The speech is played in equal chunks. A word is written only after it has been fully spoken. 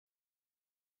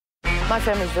My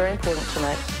family is very important to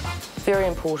me. Very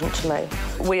important to me.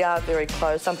 We are very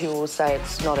close. Some people will say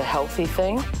it's not a healthy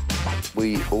thing.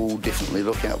 We all definitely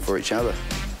look out for each other,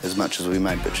 as much as we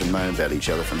may bitch and moan about each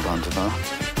other from time to time.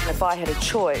 If I had a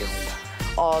choice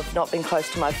of not being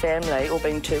close to my family or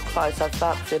being too close, I'd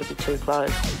far prefer to be too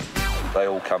close. They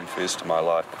all come first in my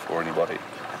life before anybody.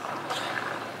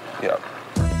 Yeah.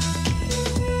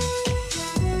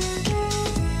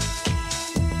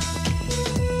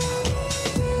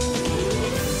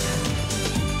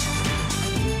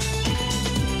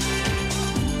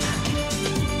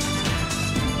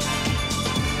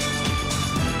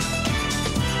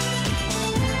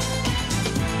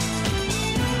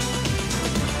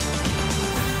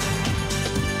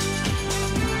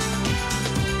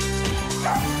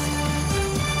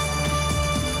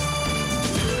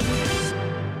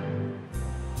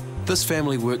 This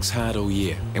family works hard all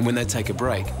year, and when they take a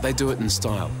break, they do it in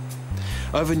style.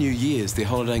 Over New Year's, they're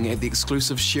holidaying at the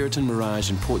exclusive Sheraton Mirage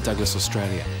in Port Douglas,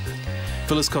 Australia.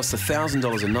 Villas cost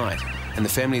 $1,000 a night, and the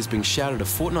family is being shouted a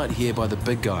fortnight here by the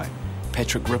big guy,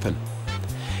 Patrick Rippin.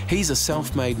 He's a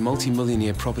self-made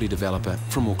multi-millionaire property developer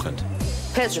from Auckland.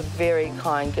 Pat's a very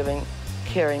kind, giving,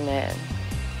 caring man,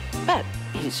 but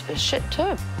he's a shit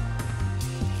too.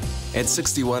 At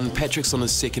 61, Patrick's on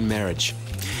his second marriage.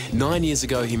 9 years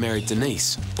ago, he married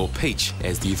Denise, or Peach,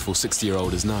 as the youthful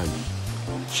 60-year-old is known.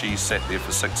 She sat there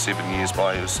for 6, 7 years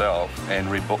by herself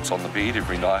and read books on the bed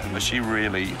every night, and she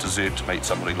really deserved to meet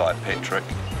somebody like Patrick.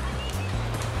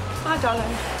 Hi, darling.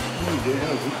 How you doing?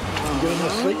 You getting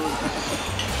asleep?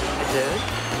 I do.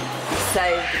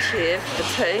 Save the chair for the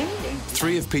team.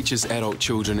 3 of Peach's adult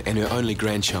children and her only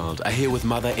grandchild are here with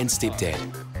mother and stepdad.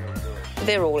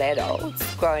 They're all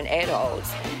adults, grown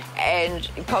adults, and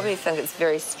you probably think it's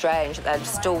very strange that they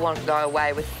still want to go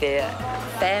away with their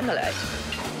family.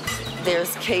 They're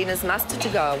as keen as mustard to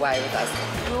go away with us.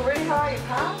 You already hire your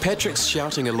car? Patrick's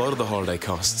shouting a lot of the holiday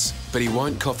costs, but he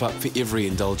won't cough up for every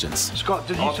indulgence. Scott,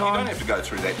 did you You sign? don't have to go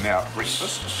through that now at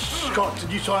breakfast. Scott,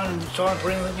 did you sign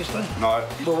for anything yesterday? No.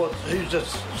 Well,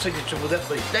 whose signature would that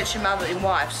be? That's your mother and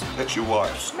wife's. That's your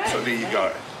wife's. So there you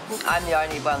go. I'm the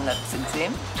only one that's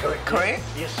exempt. Correct?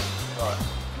 Yes.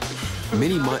 Right.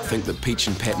 Many might think that Peach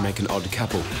and Pat make an odd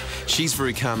couple. She's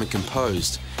very calm and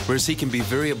composed, whereas he can be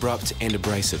very abrupt and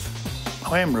abrasive.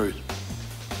 I am rude.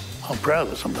 I'm proud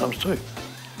of it sometimes too.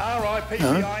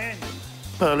 R-I-P-P-I-N.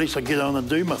 But at least I get on and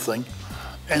do my thing,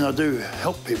 and I do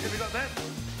help people. Have you got that?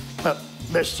 But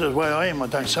that's the way I am. I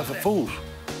don't suffer fools.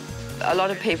 A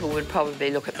lot of people would probably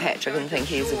look at Patrick and think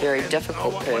he's a very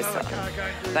difficult person,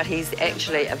 but he's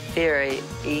actually a very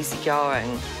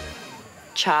easygoing,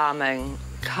 charming,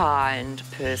 kind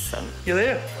person. You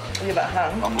there? You about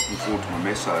home? I'm looking forward to my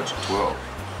massage at 12.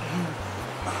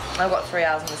 I've got 3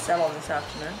 hours in the salon this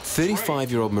afternoon.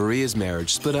 35-year-old Maria's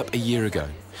marriage split up a year ago,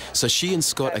 so she and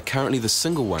Scott are currently the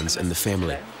single ones in the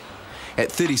family. At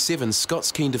 37,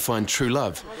 Scott's keen to find true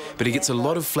love, but he gets a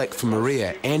lot of flack from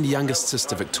Maria and youngest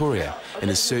sister Victoria in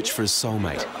his search for his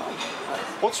soulmate.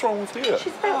 What's wrong with her?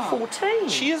 She's about 14.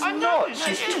 She is not.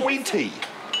 She's 20.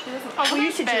 Oh, we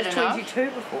used to do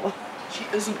 22 before. She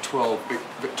isn't 12,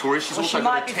 Victoria. She's Well, also she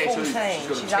got might a be tattoo. 14. She's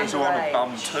got She's a tattoo on her underage.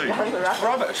 bum too. Underage.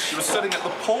 Rubbish. She was sitting at the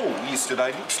pool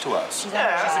yesterday next to us. She's She's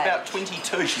underage. about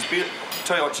 22.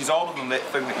 Tell you what, she's older than that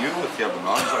thing that you were with the other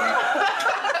night.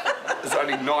 It's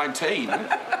only 19.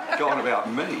 Going about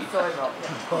me. Sorry, Rob.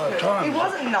 By the time. He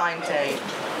wasn't 19.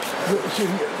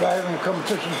 They're having a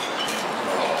competition.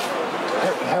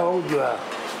 How old you are?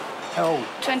 How old?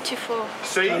 24.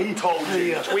 See, told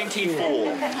you. 24.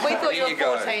 We thought There you you were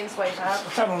go. 14, sweetheart.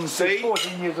 Someone See?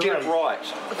 14 years of Get age. it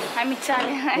right. I'm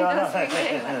Italian. I No, don't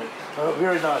speak English. Oh,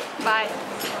 very nice. Bye.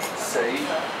 See?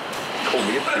 Call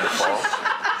me a pedophile.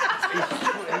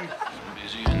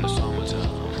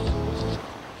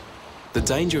 The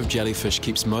danger of jellyfish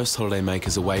keeps most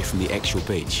holidaymakers away from the actual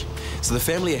beach, so the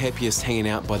family are happiest hanging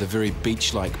out by the very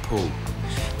beach-like pool.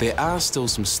 There are still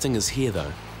some stingers here,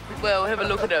 though. Well, have a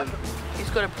look at him. He's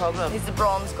got a problem. He's the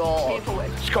bronze god.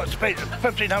 Scott spent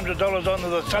 $1,500 on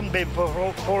the sunbed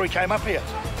before he came up here.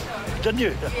 Didn't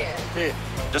you? Yeah.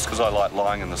 Just because I like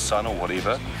lying in the sun or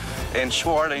whatever. And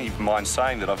sure, I don't even mind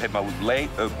saying that I've had my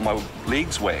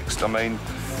legs waxed. I mean,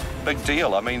 big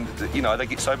deal. I mean, you know, they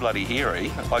get so bloody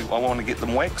hairy. I want to get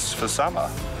them waxed for summer.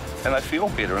 And they feel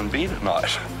better in bed at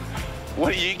night.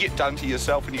 What do you get done to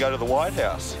yourself when you go to the White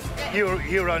House?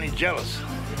 You're only jealous.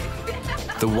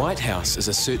 The White House is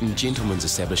a certain gentleman's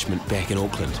establishment back in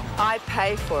Auckland. I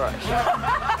pay for it.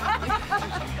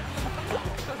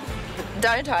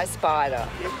 Don't I, Spider?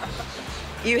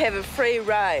 You have a free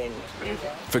rein.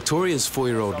 Victoria's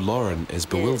 4-year-old Lauren is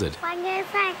bewildered.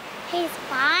 He's a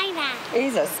spider.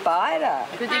 He's a spider.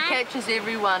 Because he catches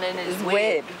everyone in his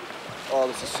Web. Oh,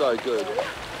 this is so good.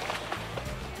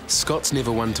 Scott's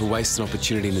never one to waste an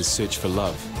opportunity in his search for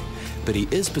love, but he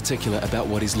is particular about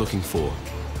what he's looking for.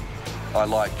 I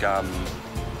like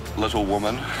little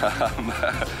women,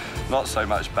 not so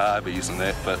much Barbies and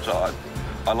that, but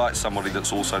I like somebody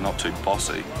that's also not too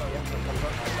bossy.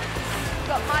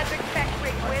 Got my big fat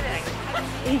quick wedding.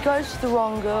 He goes for the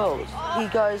wrong girls. He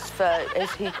goes for,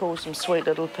 as he calls them, sweet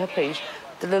little pippies,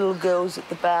 the little girls at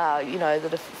the bar, you know,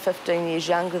 that are 15 years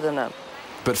younger than him.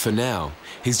 But for now,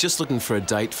 he's just looking for a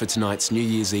date for tonight's New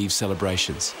Year's Eve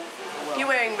celebrations. You're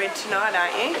wearing red tonight,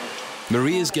 aren't you?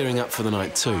 Maria's gearing up for the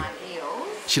night too.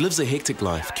 She lives a hectic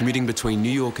life, commuting between New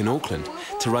York and Auckland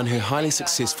to run her highly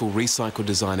successful recycled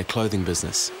designer clothing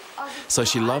business. So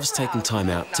she loves taking time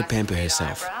out to pamper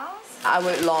herself. I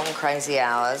work long, crazy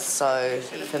hours, so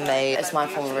for me, it's my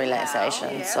form of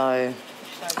relaxation. So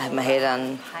I have my hair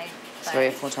done 3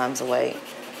 or 4 times a week,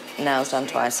 nails done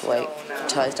twice a week,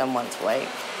 toes done once a week.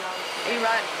 Are you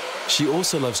right? She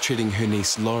also loves treating her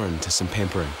niece Lauren to some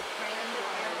pampering.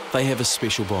 They have a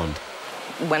special bond.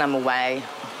 When I'm away,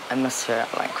 I miss her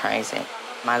like crazy.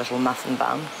 My little muffin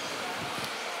bum.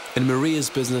 In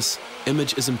Maria's business,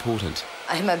 image is important.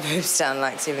 I had my boobs done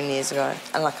like 7 years ago.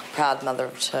 I'm like a proud mother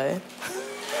of 2.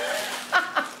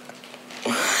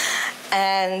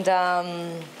 And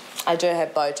I do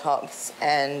have Botox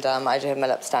and I do have my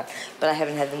lips done, but I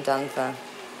haven't had them done for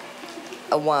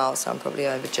a while, so I'm probably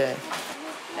overdue.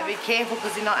 Now be careful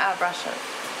because you're not out brushing.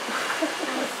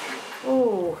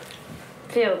 Ooh,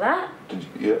 feel that?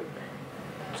 Yeah.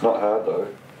 It's not hard though.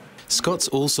 Scott's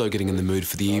also getting in the mood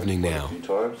for the evening now.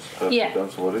 Yeah.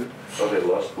 I've had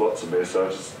lots of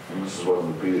massages, and this is one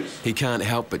of the best. He can't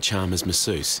help but charm his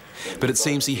masseuse, but it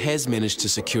seems he has managed to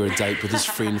secure a date with his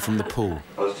friend from the pool.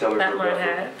 I was telling That her might about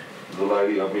hurt. the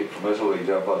lady I met from Italy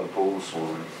down by the pool this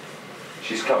morning.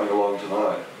 She's coming along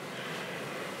tonight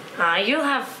Ah, you'll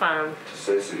have fun. to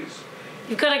Sassy's.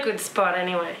 You've got a good spot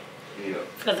anyway Yeah.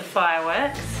 for the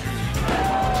fireworks.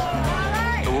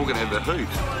 We're all going to have a hoot.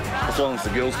 As long as the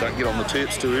girls don't get on the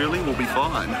tits too early, we'll be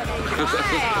fine.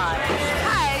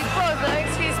 Hey, brother,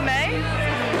 excuse me.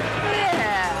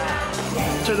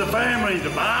 Yeah. To the family, the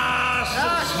boss.